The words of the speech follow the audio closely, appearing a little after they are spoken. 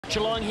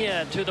Along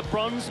here to the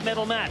bronze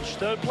medal match,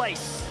 third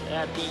place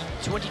at the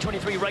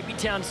 2023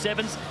 Rugbytown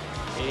Sevens.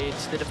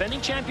 It's the defending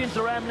champions,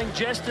 the Rambling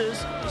Jesters,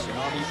 the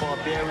Tsunami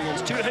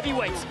Barbarians, two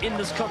heavyweights in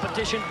this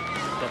competition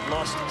that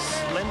lost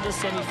slender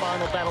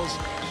semi-final battles.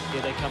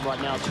 Here they come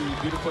right now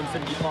to beautiful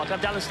Infinity Park.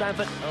 I'm Dallas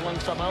Stanford,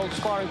 alongside my old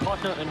sparring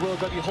partner and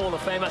World Rugby Hall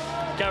of Famer,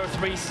 Gareth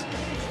Rees.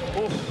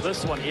 Oh,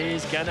 this one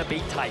is gonna be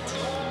tight.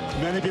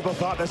 Many people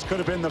thought this could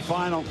have been the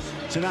final.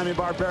 Tsunami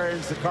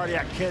Barbarians, the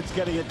Cardiac Kids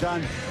getting it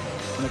done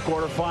in the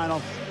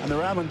quarterfinal, and the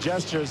Rambling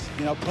Jesters,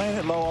 you know, playing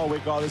it low all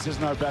week. Oh, this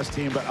isn't our best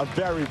team, but a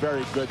very,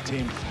 very good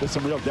team with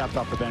some real depth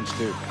off the bench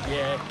too.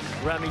 Yeah,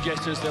 Rambling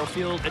Jesters, they'll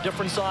field a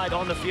different side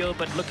on the field,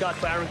 but look out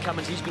for Aaron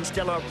Cummins. He's been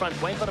stellar up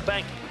front. Wayne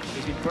Bank,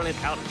 he's been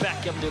brilliant out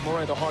back. Gavin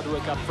DeMora, the hard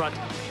work up front.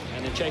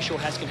 And then Jay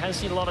Shaw-Haskin has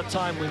seen a lot of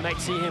time. We might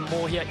see him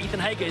more here.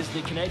 Ethan Hager is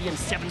the Canadian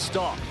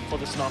 7-star for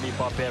the Tsunami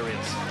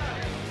Barbarians.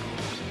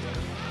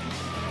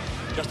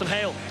 Justin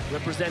Hale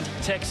representing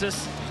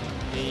Texas.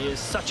 He is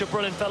such a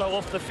brilliant fellow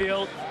off the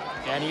field,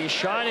 and he is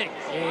shining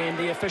in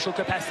the official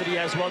capacity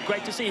as well.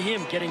 Great to see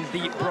him getting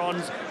the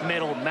bronze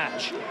medal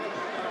match.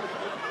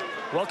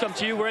 Welcome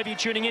to you wherever you're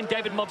tuning in.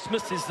 David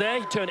Mobb-Smith is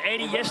there. He turned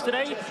 80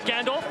 yesterday.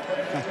 Gandalf.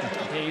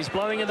 He's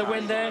blowing in the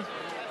wind there.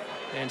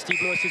 And Steve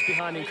Lewis is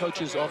behind him,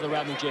 coaches of the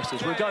Rambling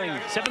Jesters. We're going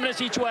 7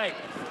 minutes each way.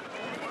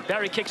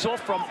 Barry kicks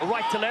off from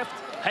right to left.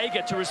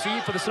 Hager to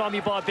receive for the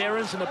Tsunami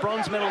Barbarians in the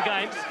bronze medal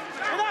game.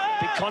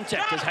 Big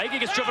contact as Hager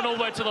gets driven all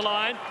the way to the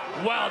line.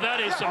 Wow, that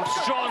is some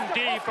strong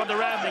D from the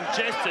Rambling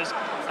Jesters.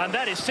 And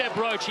that is Seb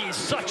Roach. He is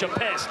such a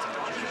pest.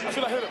 I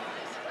feel I hit him.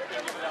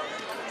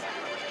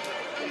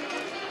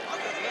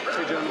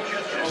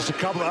 Just a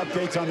couple of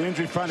updates on the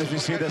injury front as we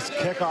see this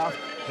kickoff.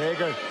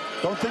 Hager,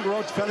 don't think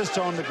Roach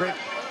Featherstone, the great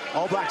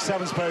All Black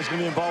Sevens player, is going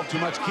to be involved too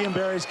much. Kean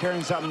Barry's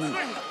carrying something.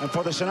 And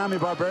for the Tsunami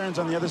Barbarians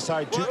on the other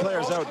side, 2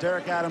 players out,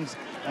 Derek Adams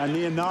and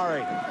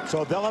Nianari.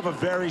 So they'll have a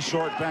very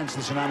short bench,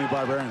 the Tsunami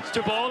Barbarians.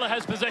 Tupola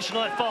has possession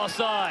on that far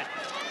side.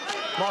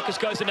 Marcus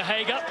goes into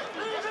Hager.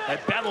 They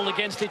battled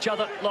against each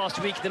other last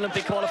week in the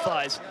Olympic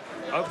qualifiers.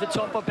 Over the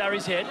top of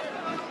Barry's head.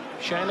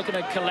 Shane looking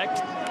to collect.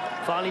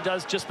 Finally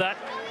does just that.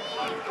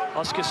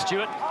 Oscar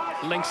Stewart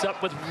links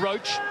up with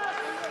Roach.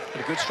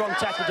 A good strong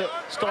tackle to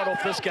start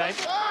off this game.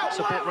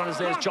 Support runners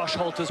there is Josh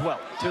Holt as well.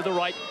 To the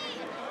right,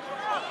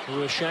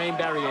 who is Shane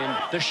Barry and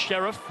the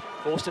Sheriff,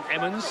 Austin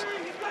Emmons.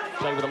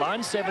 Played with the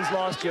Lions Sevens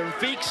last year. And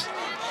Feeks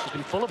has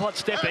been full of hot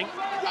stepping.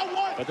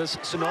 But this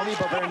Tsunami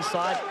Barbarian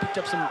side picked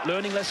up some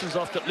learning lessons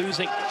after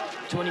losing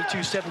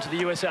 22-7 to the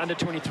USA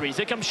under-23s.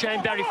 Here comes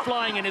Shane Barry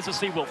flying in as a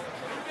Seawolf.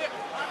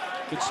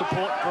 Good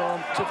support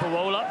from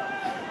Tuparola.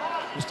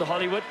 Mr.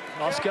 Hollywood,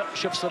 Oscar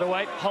shifts it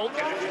away. Holt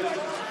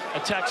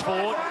attacks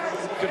forward.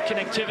 Good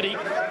connectivity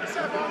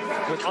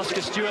with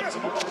Oscar Stewart,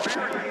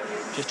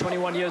 just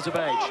 21 years of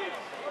age.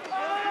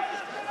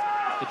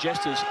 The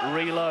Jesters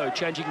reload,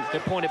 changing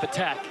their point of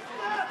attack.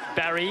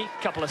 Barry,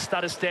 couple of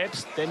stutter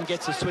steps, then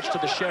gets a switch to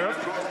the Sheriff.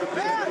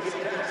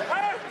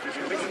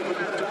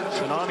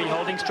 Tsunami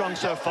holding strong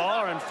so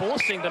far and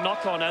forcing the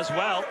knock-on as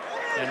well.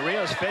 And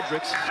Rios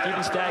Fredericks,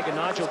 Stephen Stagg and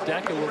Nigel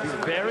Dacker will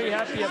be very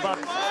happy about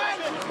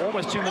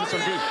almost 2 minutes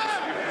on D.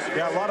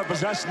 Yeah, a lot of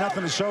possession,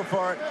 nothing to show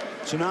for it.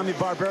 Tsunami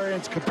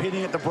Barbarians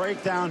competing at the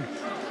breakdown.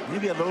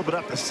 Maybe a little bit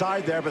up the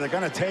side there, but they're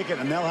going to take it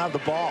and they'll have the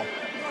ball.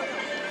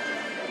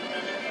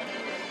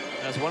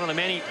 As one of the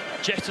many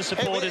Jester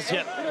supporters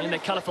here in their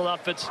colourful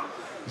outfits.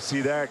 You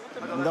see there,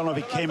 I don't know if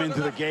he came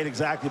into the gate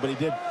exactly, but he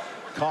did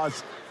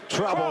cause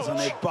troubles and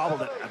they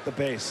bobbled it at the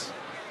base.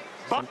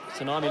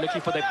 Tsunami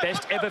looking for their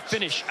best ever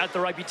finish at the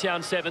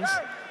Rugbytown Sevens.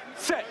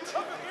 Set.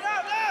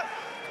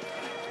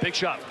 Big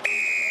shot.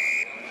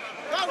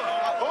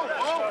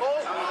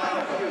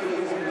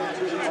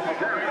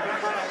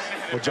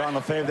 Well, John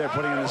Lefebvre there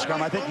putting in the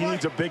scrum. I think he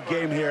needs a big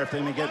game here if they're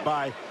going to get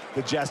by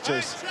the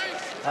Jesters,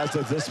 as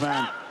does this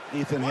man,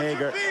 Ethan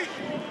Hager.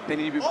 They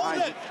need to be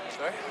behind you.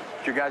 Sorry?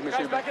 Your guys make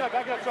sure back it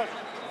up, son.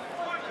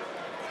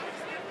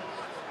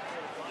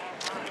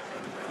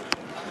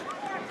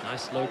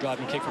 Nice low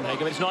driving kick from Hager,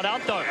 but it's not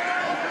out though.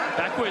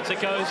 Backwards it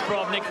goes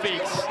from Nick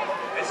Feeks.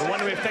 The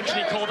one we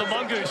affectionately call the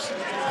Mongoose.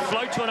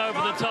 Floats one over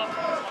the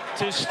top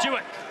to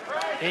Stewart.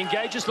 He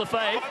engages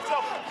Lefebvre,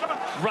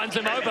 runs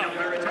him over.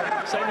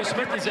 Samuel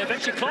Smith is there.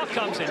 Eventually Clark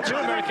comes in. 2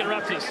 American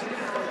Raptors.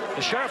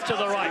 The Sheriff to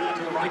the right.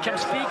 Here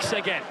comes Feeks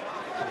again.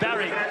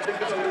 Barry.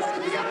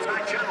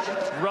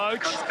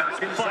 Roach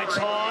fights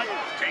hard.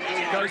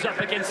 Goes up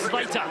against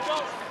Slater.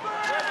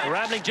 The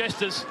Rambling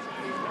Jesters,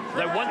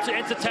 they want to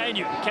entertain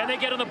you. Can they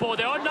get on the board?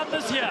 There are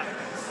numbers here.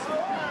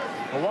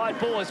 A wide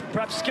ball has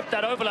perhaps skipped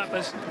that overlap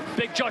as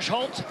big Josh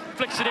Holt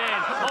flicks it in.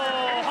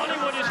 Oh,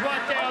 Hollywood is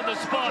right there on the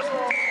spot.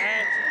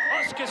 And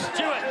Oscar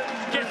Stewart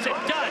gets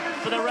it done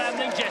for the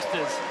Rambling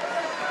Jesters.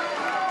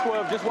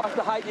 12, just watch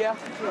the height, yeah?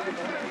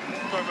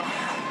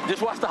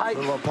 Just watch the height. A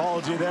little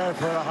apology there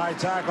for a high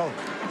tackle.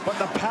 But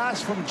the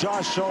pass from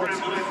Josh Schultz,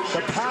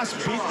 the pass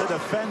beat the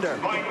defender.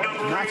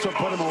 And that's what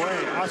put him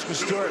away. Oscar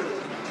Stewart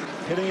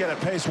hitting it at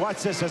pace.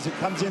 Watch this as it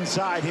comes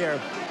inside here.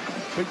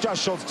 Big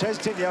Josh Schultz takes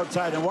to the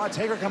outside, and watch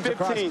Hager comes 15.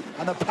 across,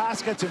 and the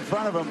pass gets in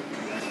front of him.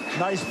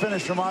 Nice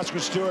finish from Oscar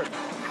Stewart.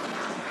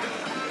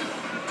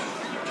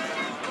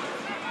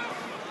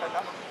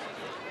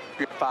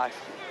 Five.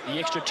 The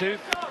extra 2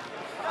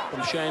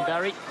 from Shane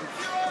Barry.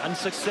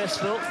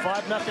 Unsuccessful.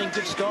 5-0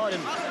 good start.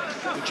 And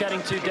we're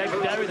chatting to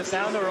David Barry, the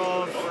founder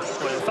of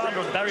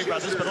the Barry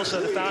brothers, but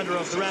also the founder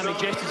of the Rambling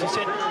Jesters, who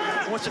said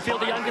he wants to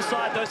field the younger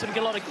side, those who get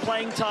a lot of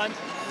playing time.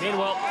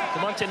 Meanwhile,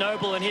 DeMonte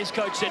Noble and his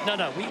coach said,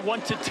 no, we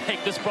want to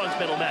take this bronze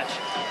medal match.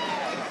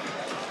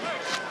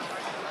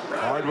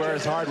 Hardware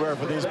is hardware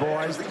for these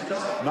boys.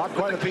 Not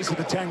quite a piece of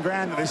the 10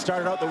 grand that they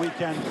started out the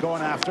weekend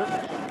going after.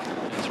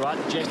 That's right,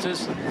 the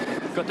Jesters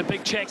got the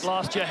big check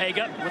last year,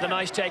 Hager, with a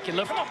nice take and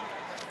lift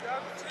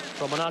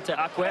from Manate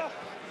Akwe.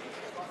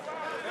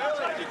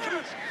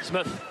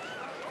 Smith.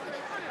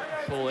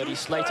 Paul Eddie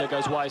Slater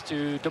goes wise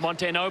to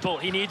DeMonte Noble.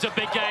 He needs a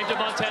big game,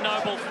 DeMonte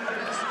Noble.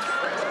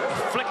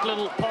 A flick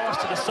little pass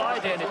to the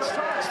side there, and it's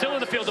still in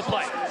the field of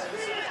play.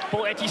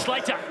 Paul Eddie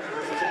Slater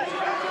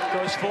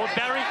goes forward.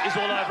 Barry is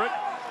all over it.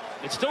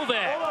 It's still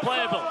there,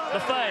 playable, the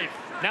fave.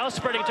 Now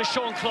spreading it to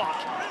Sean Clark.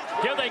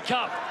 Here they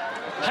come.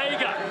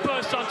 Hager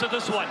bursts onto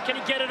this one. Can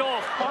he get it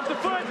off? Off the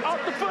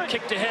foot.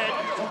 Kicked ahead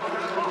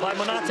by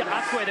Manate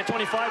Akwe, the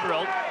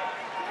 25-year-old.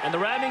 And the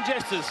Rambling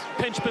Jesters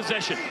pinch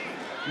possession.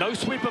 No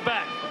sweeper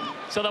back.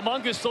 So the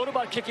Mongoose thought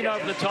about kicking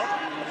over the top.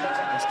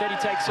 Instead he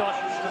takes on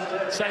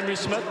Samuel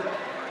Smith.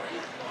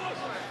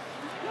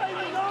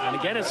 And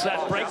again, it's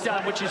that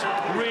breakdown, which is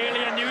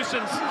really a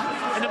nuisance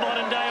in the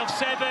modern day of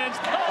sevens.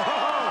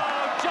 Oh,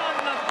 John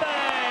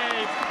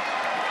Lefebvre!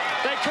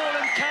 They call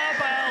him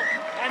Cowbell,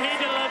 and he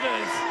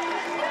delivers.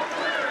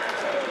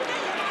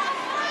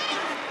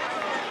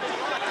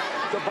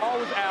 The ball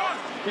was out.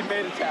 He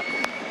made a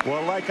tackle.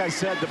 Well, like I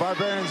said, the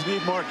Barbarians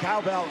need more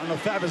cowbell, and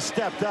Lefebvre has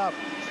stepped up.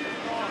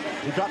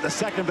 He got the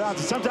second bounce,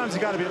 and sometimes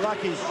you got to be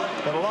lucky,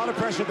 but a lot of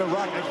pressure at the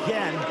ruck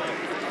again.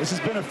 This has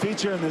been a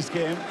feature in this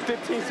game.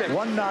 15 seconds.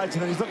 One nudge,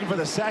 and then he's looking for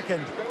the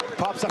second.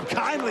 Pops up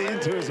kindly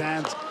into his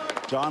hands.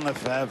 John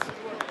Lefebvre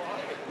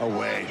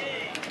away.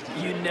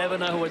 You never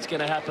know what's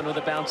going to happen with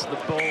the bounce of the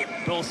ball,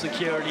 ball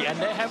security, and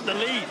they have the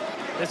lead.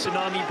 The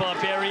Tsunami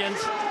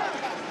Barbarians.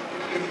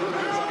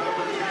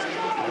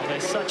 They're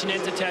such an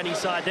entertaining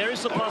side. There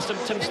is the pass from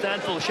Tim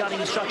Stanfield shouting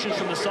instructions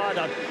from the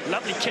sideline.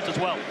 Lovely kit as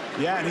well.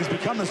 Yeah, and he's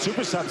become the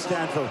super sub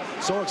Stanfield.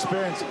 So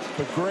experienced,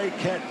 but great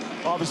kit.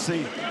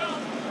 Obviously,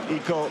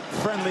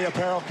 eco-friendly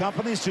apparel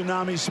company,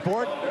 Tsunami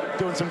Sport,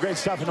 doing some great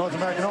stuff in North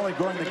America, not only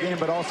growing the game,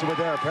 but also with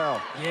their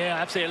apparel. Yeah,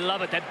 absolutely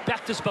love it. They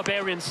backed this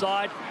Barbarian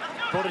side,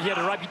 brought it here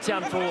to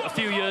Rugbytown for a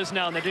few years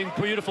now, and they're doing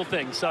beautiful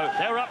things. So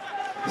they're up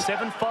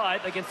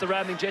 7-5 against the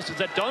Rambling Jesters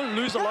that don't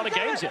lose a lot of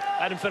games here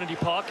at Infinity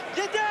Park.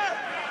 Get there!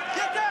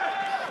 Get there!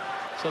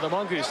 So the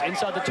Mongoose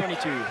inside the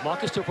 22.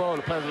 Marcus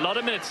Tupola playing a lot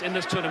of minutes in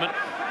this tournament.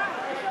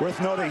 Worth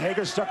noting,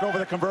 Hager stuck over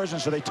the conversion,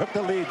 so they took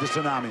the lead to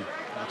Tsunami.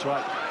 That's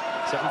right,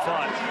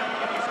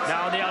 7-5.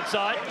 Now on the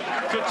outside,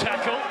 good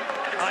tackle,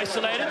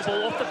 isolated,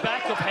 ball off the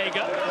back of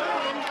Hager.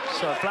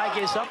 So flag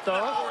is up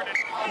though.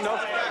 No,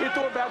 he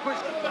threw it backwards,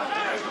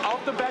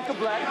 off the back of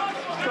Black.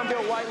 It's gonna be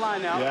a white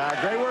line now. Yeah,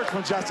 great work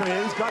from Justin.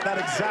 He's got that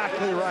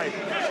exactly right.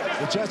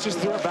 The Jets just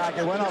threw it back.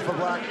 It went off a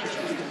Black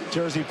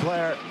jersey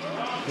player.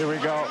 Here we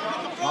go.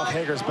 Off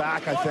Hager's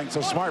back, I think.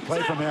 So smart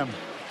play from him.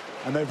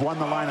 And they've won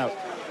the lineup.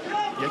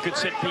 Yeah, good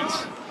set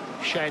piece.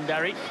 Shane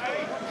Barry,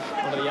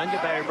 one of the younger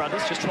Barry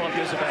brothers, just 12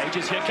 years of age.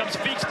 Here comes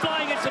Feeks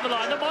flying into the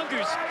line. The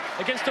Mongoose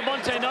against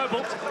DeMonte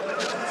Noble.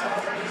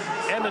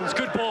 Emmons,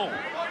 good ball.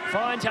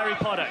 Finds Harry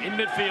Potter in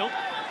midfield.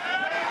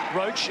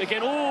 Roach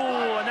again.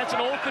 Oh, and that's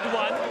an awkward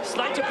one.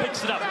 Slater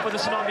picks it up for the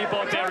Tsunami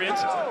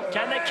Barbarians.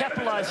 Can they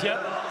capitalize here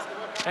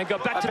and go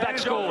back-to-back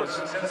scores?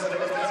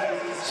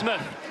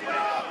 Smith.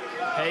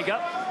 Hager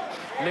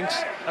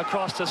links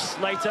across to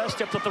Slater.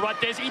 Steps off the right.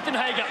 There's Ethan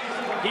Hager.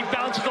 He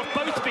bounces off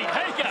both feet.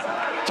 Hager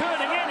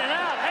turning in and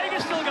out.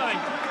 Hager still going.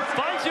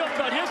 Finds the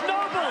offside. Here's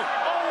Noble.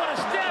 Oh, what a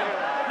step.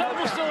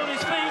 Noble still on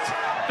his feet.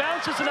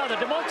 Bounces another.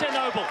 DeMonte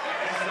Noble.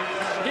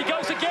 He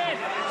goes again.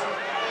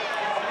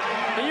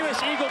 The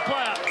US Eagle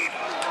player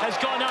has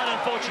gone out,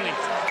 unfortunately.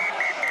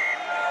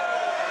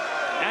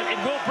 And it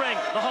will bring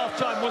the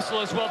halftime whistle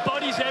as well.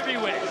 Bodies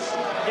everywhere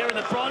here in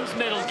the bronze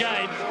medal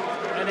game.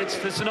 And it's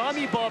the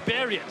Tsunami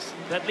Barbarians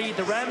that lead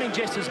the Rambling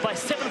Jesters by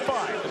 7-5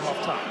 at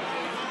halftime.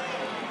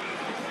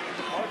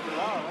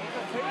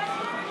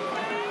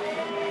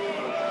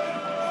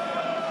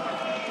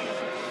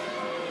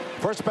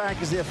 First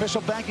Bank is the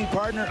official banking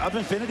partner of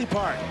Infinity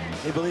Park.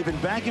 They believe in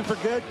banking for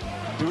good,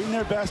 doing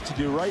their best to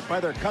do right by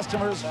their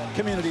customers,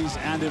 communities,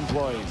 and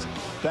employees.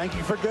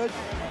 Banking for good.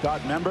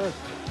 Member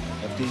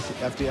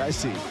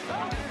FDIC.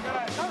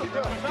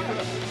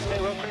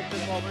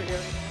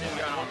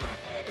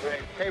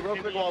 Hey, real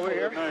quick while we're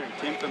here. Got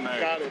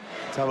it.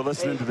 Let's have a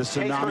listen into the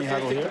Tsunami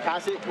huddle here. To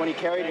pass it when he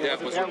carried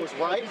it, was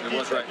right. It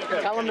was right.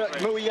 Tell him to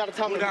move. You got to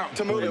tell him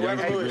to move it.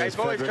 Hey,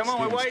 boys, come on,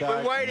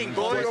 we're waiting,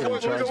 boys.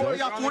 We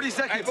got 40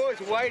 seconds. Hey, boys,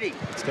 we're waiting.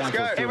 Let's go.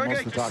 Hey, we're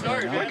good.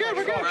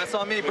 We're good. Breaths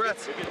on me,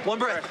 breaths. One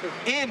breath.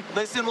 In,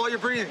 listen while you're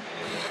breathing.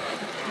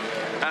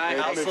 All right,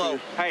 out slow.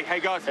 Hey,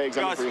 guys.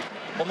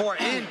 One more,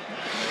 in.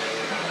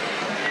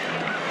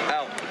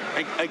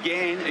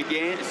 Again,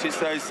 it's just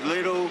those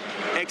little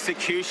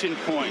execution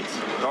points,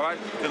 all right?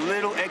 The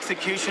little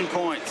execution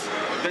points.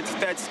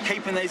 That's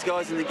keeping these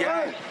guys in the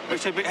game. We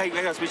should be, hey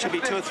guys, we should be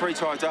 2 or 3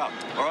 times up,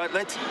 all right?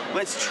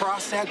 Let's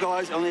trust our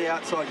guys on the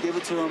outside. Give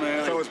it to them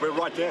early. Fellas, we're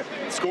right there.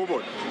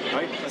 Scoreboard.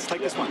 Right? Let's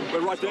take this one.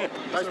 We're right there.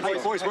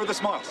 Hey boys, where are the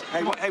smiles?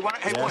 Hey, one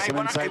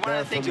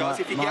other thing, guys.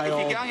 If you're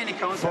going any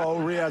contact.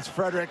 Riaz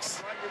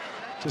Fredericks,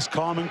 just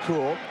calm and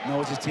cool.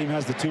 Knows his team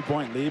has the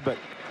 2-point lead, but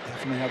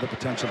definitely have the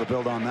potential to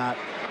build on that.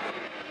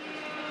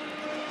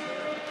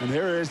 And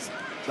here is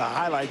the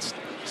highlights.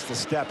 Just the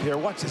step here.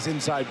 Watch this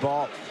inside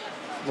ball.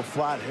 A little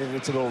flat hit.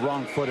 It's a little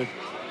wrong-footed.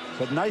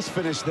 But nice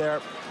finish there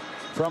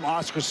from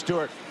Oscar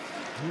Stewart.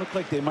 It looked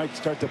like they might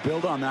start to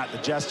build on that, the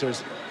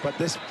Jesters. But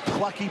this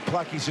plucky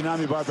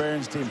Tsunami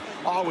Barbarians team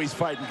always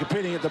fighting,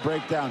 competing at the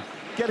breakdown,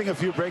 getting a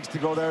few breaks to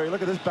go there.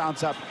 Look at this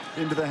bounce up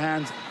into the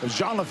hands of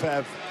Jean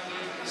Lefebvre.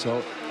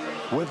 So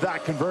with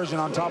that conversion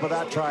on top of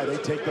that try, they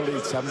take the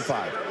lead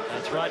 7-5.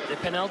 That's right, the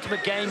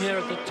penultimate game here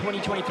at the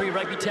 2023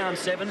 Rugbytown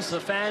Sevens. The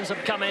fans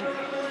have come in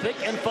thick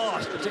and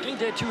fast, particularly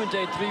day 2 and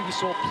day 3. We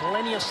saw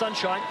plenty of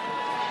sunshine.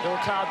 Little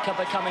cloud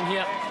cover coming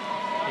here.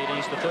 It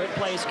is the 3rd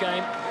place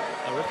game.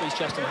 Our referee's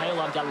Justin Hale.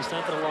 I'm Darren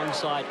Stanford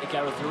alongside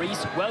Gareth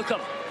Rees.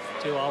 Welcome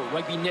to our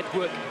Rugby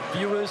Network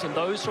viewers and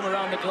those from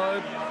around the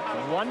globe.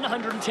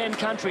 110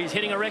 countries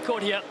hitting a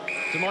record here.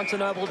 DeMonte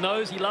Noble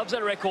knows he loves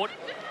that record.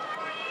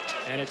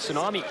 And it's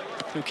Tsunami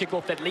who kick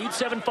off that lead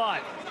 7-5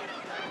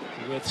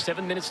 with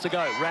 7 minutes to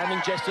go.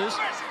 Ramling Jesters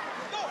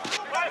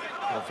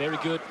are very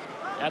good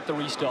at the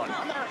restart.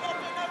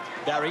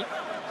 Barry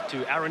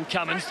to Aaron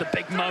Cummins, the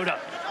big motor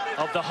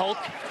of the Hulk.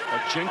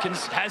 But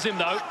Jenkins has him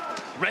though,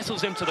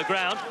 wrestles him to the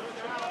ground.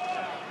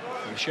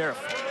 And the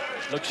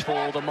Sheriff looks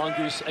for the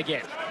Mongoose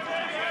again.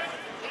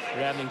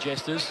 Ramling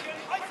Jesters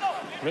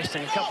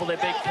resting a couple of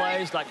their big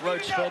players like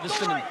Roach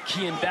Ferguson and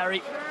Kean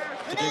Barry.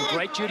 They're doing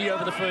great duty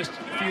over the first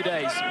few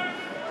days.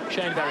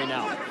 Shane Barry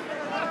now.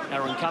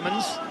 Aaron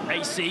Cummins,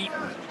 AC,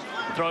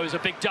 throws a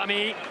big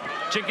dummy.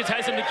 Jenkins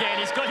has him again.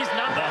 He's got his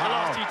number. The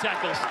last 2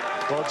 tackles.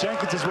 Well,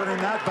 Jenkins is winning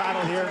that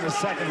battle here in the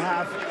second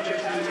half.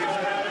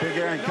 Big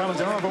Aaron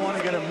Cummins. I don't know if I want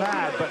to get him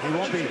mad, but he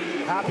won't be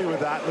happy with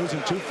that,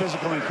 losing 2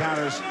 physical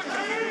encounters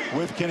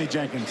with Kenny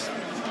Jenkins.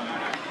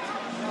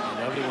 And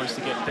nobody wants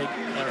to get big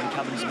Aaron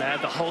Cummins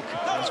mad. The Hulk,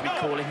 as we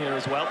call him here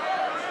as well.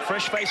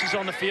 Fresh faces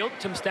on the field.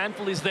 Tim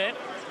Stanfield is there.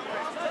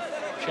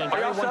 Shane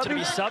Barry wanted to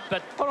be sub,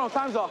 but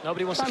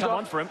nobody wants to come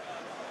on for him.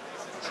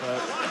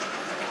 So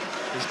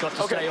he's got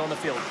to stay on the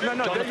field. John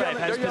Lefebvre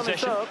has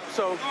possession.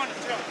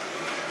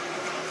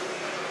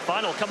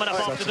 Final coming up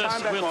after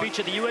this. We'll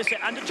feature the USA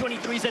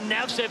under-23s and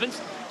NAV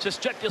 7s. So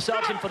strap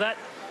yourselves in for that.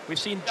 We've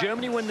seen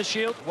Germany win the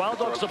Shield. Wild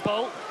Dogs the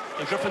pole.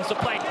 And Griffin's the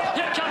plate.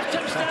 Here comes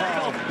Tim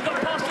Stanfield. The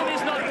possum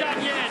is not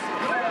done yet.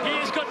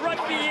 He's got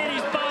rugby in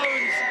his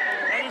bones.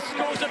 And he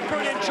scores a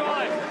brilliant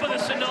try for the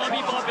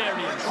Tsunami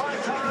Barbarians.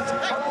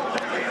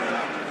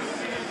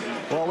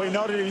 Well, we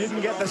noted he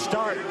didn't get the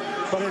start,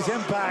 but his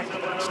impact,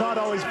 it's not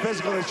always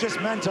physical, it's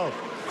just mental.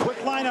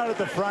 Quick line out at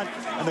the front,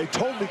 and they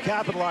totally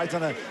capitalized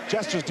on the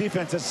Jesters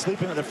defense that's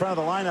sleeping at the front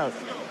of the line out.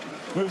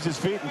 Moves his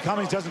feet, and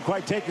Cummings doesn't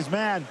quite take his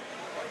man.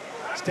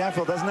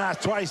 Stanfield doesn't ask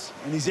twice,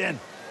 and he's in.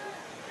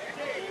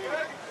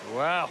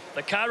 Wow,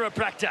 the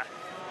chiropractor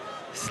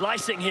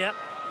slicing here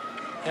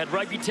at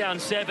Rugbytown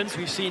Sevens.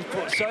 We've seen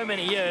for so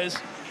many years.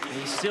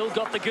 He's still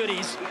got the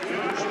goodies.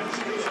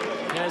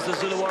 Here's the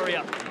Zulu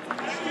Warrior.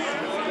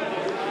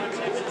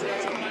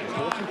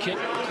 Important kick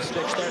to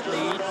stretch that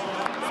lead.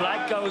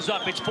 Flag goes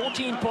up. It's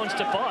 14 points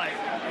to 5.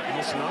 And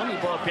the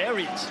Tsunami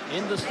Barbarians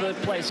in this 3rd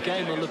place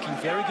game are looking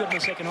very good in the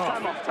second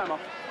half. Time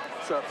off.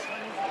 Subs.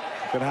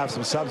 Gonna have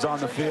some subs on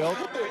the field.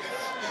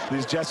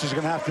 These Jesters are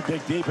gonna have to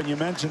dig deep, and you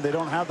mentioned they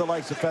don't have the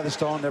likes of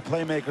Featherstone, their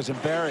playmakers,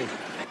 and Barry.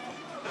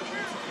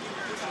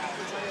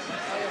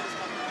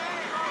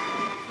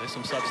 There's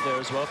some subs there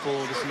as well for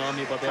the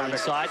Tsunami Barbarian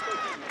side.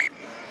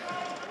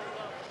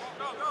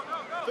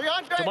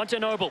 DeMonte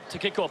Noble to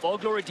kick off. All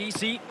Glory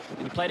DC.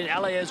 And he played in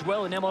LA as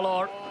well in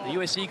MLR.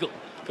 The US Eagle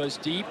goes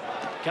deep.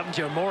 Captain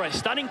Jeremore,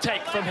 stunning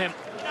take from him.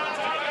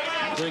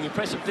 Doing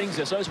impressive things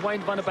there. So is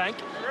Wayne Vanderbank.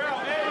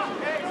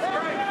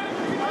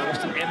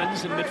 Austin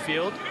Emmons in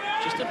midfield.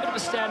 Just a bit of a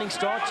standing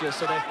start here.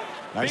 So they're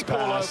big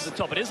ball over the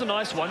top. It is a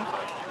nice one,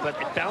 but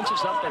it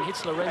bounces up and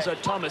hits Lorenzo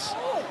Thomas.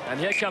 And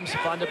here comes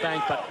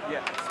Vanderbank, but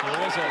there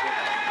was a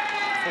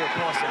forward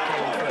pass that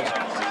came in first.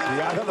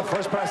 Yeah, I thought the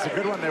first pass was a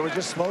good one. They were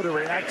just slow to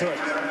react to it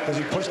because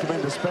he pushed them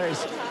into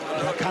space.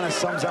 And that kind of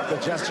sums up the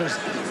Jesters'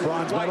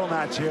 bronze medal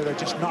match here. They're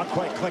just not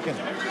quite clicking.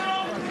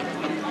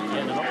 Yeah,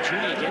 and an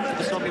opportunity again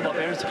for the Tsunami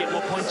Barbarians to get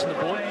more points on the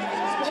board.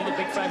 See the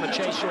big frame of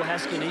Chase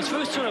Shaw-Haskin. He's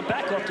first turner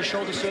back after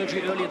shoulder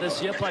surgery earlier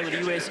this year, playing with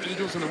the US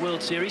Eagles in the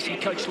World Series. He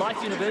coached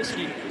Life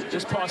University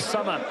this past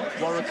summer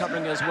while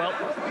recovering as well.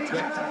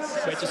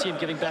 Great to see him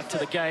giving back to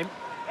the game.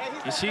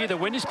 You see the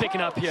wind is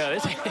picking up here.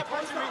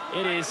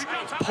 It is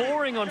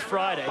pouring on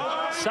Friday,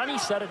 sunny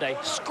Saturday,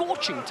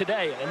 scorching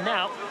today, and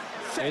now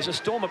there's a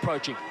storm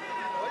approaching.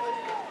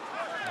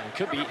 It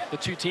could be the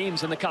two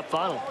teams in the cup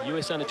final,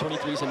 US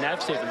under-23s and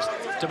NAV7s.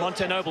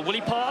 DeMonte Noble, will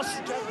he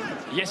pass?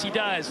 Yes, he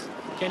does.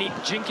 Kenny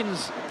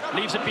Jenkins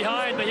leaves it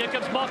behind, but here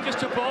comes Marcus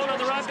to board on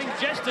the Rapping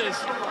Jesters.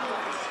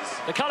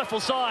 The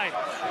colourful side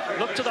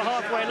look to the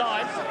halfway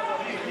line.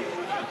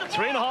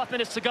 3.5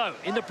 minutes to go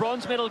in the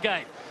bronze medal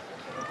game.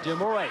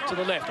 Demore to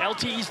the left,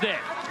 LT's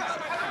there.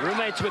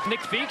 Roommates with Nick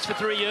Feeks for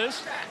 3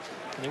 years.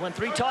 And they won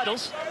 3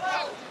 titles.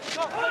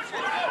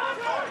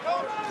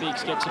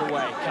 Feeks gets it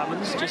away.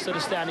 Cummins just at a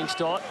standing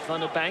start. Van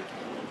der Bank.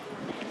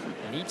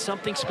 They need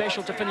something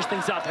special to finish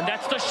things up. And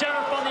that's the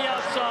Sheriff on the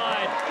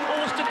outside.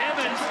 Austin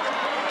Evans.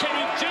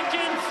 Kenny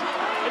Jenkins.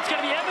 It's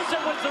going to be Evans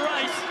that wins the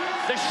race.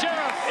 The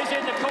Sheriff is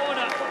in the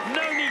corner.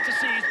 No need to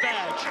see his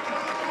badge.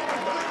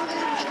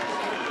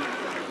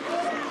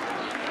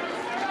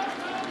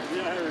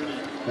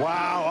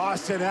 Wow,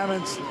 Austin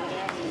Evans.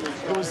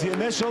 It was the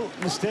initial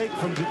mistake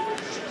from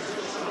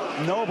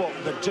Noble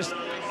that just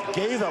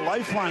gave the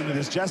lifeline to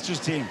this Jesters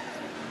team.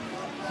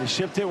 He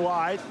shipped it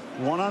wide,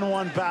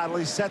 one-on-one battle.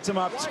 He sets him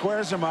up,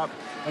 squares him up,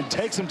 and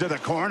takes him to the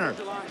corner.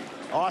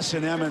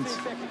 Austin Evans,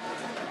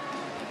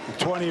 the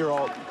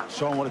 20-year-old,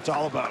 showing what it's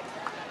all about.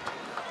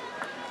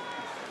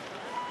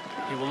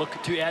 He will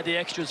look to add the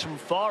extras from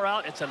far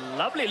out. It's a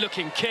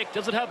lovely-looking kick.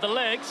 Doesn't have the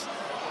legs.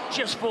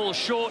 Just falls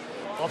short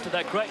after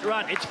that great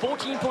run. It's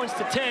 14 points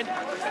to 10.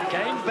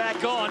 Game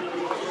back on.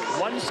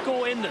 1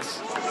 score in this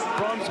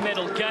bronze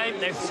medal game.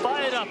 They're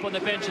fired up on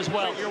the bench as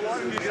well.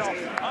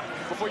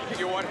 Before you pick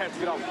your water, have to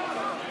get off.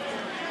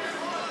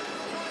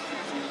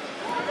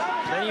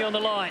 Plenty on the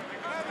line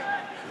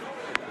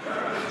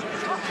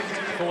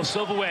for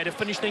silverware to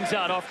finish things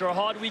out after a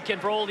hard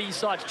weekend for all these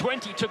sides.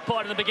 20 took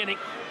part in the beginning.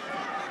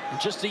 And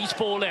just these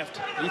 4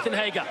 left. Ethan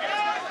Hager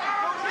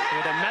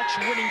with a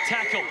match-winning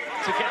tackle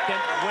to get them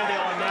where they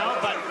are now,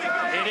 but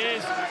it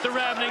is the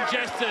Rambling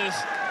Jesters.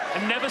 A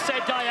never say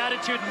die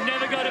attitude,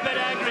 never go to bed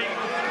angry.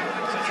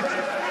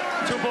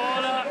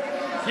 Tubola,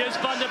 here's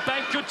Van der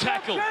Bank, good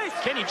tackle.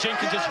 Kenny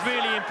Jenkins is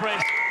really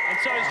impressed, and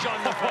so is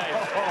John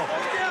Lefebvre.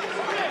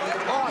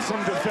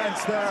 Awesome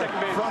defense there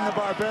from the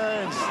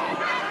Barbarians.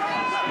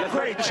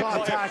 Great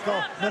shot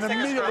tackle, then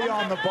immediately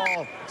on the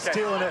ball,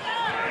 stealing it.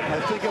 I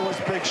think it was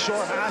Big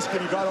Short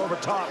asking, he got over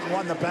top and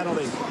won the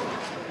penalty.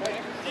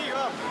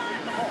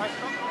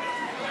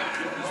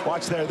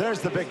 Watch there,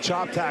 there's the big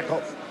chop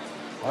tackle.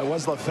 Well, it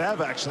was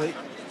Lefebvre, actually.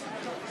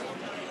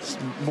 It's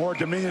more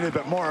diminutive,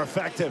 but more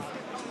effective.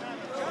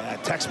 Yeah,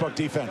 textbook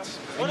defense.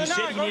 And you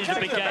said he needed a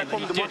big game,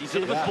 and he did. He's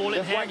got the ball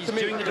in hand, he's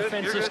doing the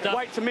defensive stuff.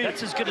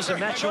 That's as good as a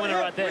match winner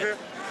right there.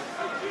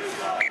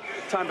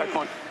 Time back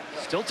on.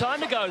 Still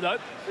time to go, though.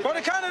 Go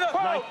to Canada!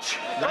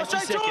 90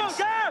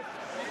 seconds.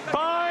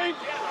 Bye!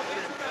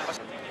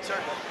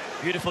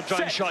 Beautiful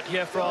drone shot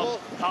here from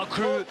our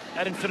crew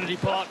at Infinity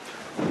Park.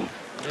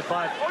 Led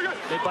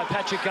by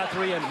Patrick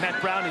Guthrie and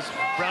Matt Brown.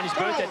 Brownie's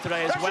birthday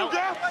today as well.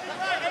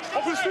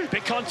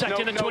 Big contact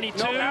in the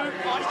 22. A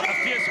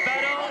fierce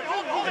battle.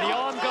 And the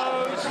arm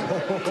goes to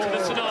the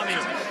Tsunami.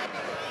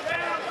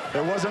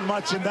 There wasn't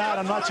much in that.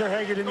 I'm not sure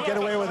Hager didn't get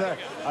away with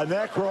a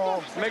neck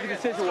roll. Make a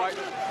decision, White.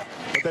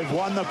 But they've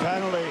won the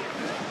penalty.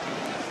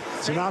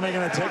 Tsunami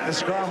going to take the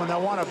scrum, and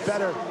they'll want a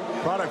better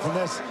product from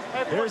this.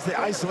 Here's the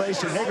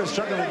isolation. Hager's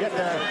struggling to get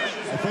there.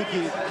 I think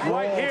he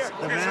rolls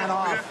the man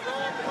off.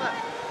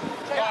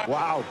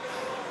 Wow.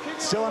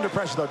 Still under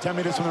pressure, though. 10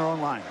 meters from their own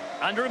line.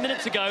 Under a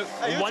minute to go.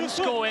 1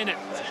 score in it.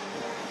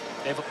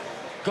 They've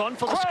gone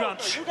for the scrum.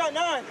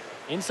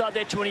 Inside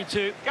their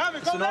 22, the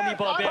Tsunami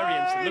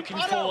Barbarians looking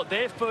for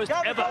their first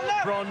ever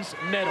bronze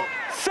medal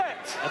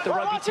at the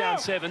Rugbytown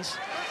Sevens.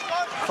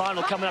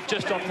 Final coming up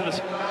just after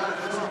this.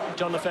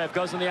 John Lefebvre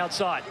goes on the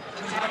outside.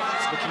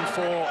 Looking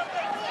for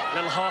a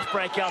little half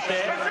break out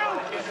there.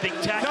 Big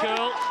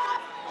tackle.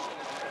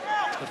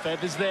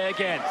 Lefebvre is there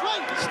again.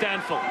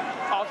 Stanford.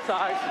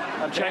 Outside.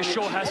 Jay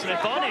Shaw has an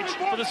advantage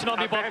for the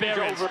Tsunami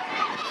Barbarians.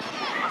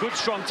 Good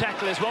strong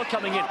tackle as well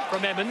coming in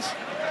from Emmons.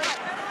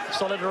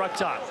 Solid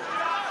Rugbytown.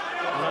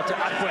 Out to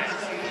Akwe.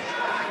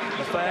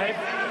 Lefebvre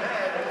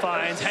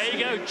finds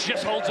Hager, who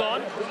just holds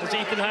on. It's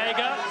Ethan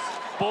Hager.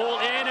 Ball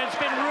in, and it's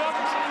been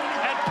rooked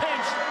and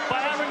pinched by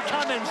Aaron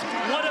Cummins.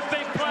 What a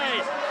big play.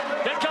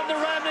 Here come the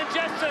Rambling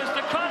Jesters.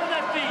 The crowd on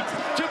their feet.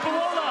 To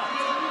Buola.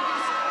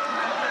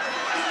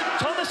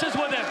 Thomas is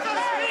with him.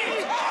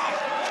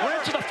 We're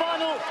into the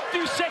final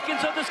few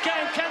seconds of this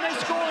game. Can they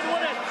score and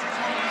win it?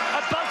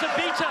 A buzzer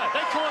beater,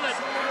 they call it.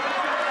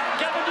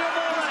 Gavin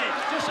Dumore,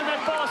 just on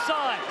that far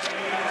side.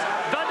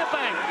 Van der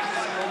Bank.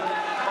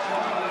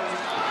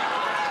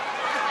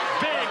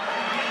 Big.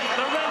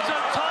 Lorenzo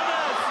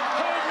Thomas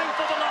hurdling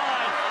for the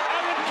line.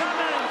 Aaron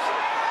Cummins.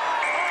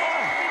 Oh,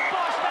 big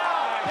boss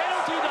now.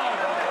 Penalty though.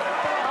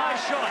 For a high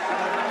shot.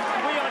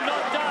 We are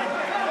not done.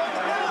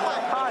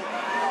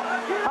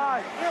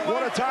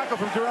 What a tackle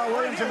from Darrell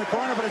Williams in the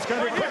corner, but it's going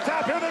to be a quick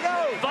tap. Here they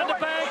go. Van der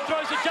Bank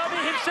throws a dummy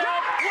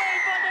himself.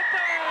 Wayne Van der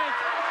Bank.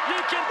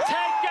 You can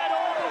take that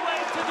all the way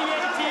to the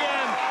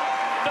ATM.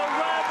 The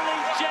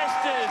Rambling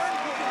Jesters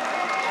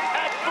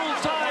at full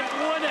time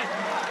win it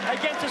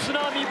against the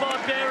Tsunami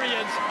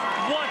Barbarians.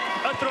 What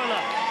a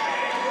thriller.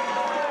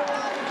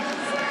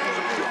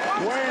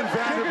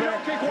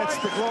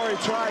 the glory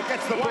try,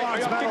 gets the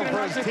bronze medal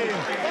for his team.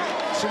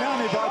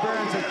 Tsunami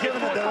Barbarians have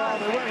given it their all.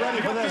 They weren't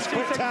ready for this.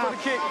 Quick tap,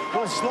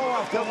 goes slow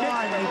off the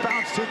line, and he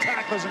bounced 2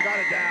 tacklers and got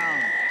it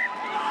down.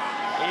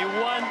 He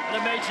won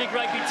the Major League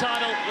Rugby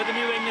title with the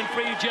New England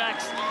Free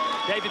Jacks.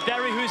 David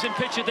Berry, who's in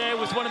picture there,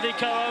 was one of the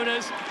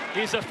co-owners.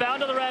 He's the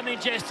founder of the Ramley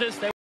Jesters. They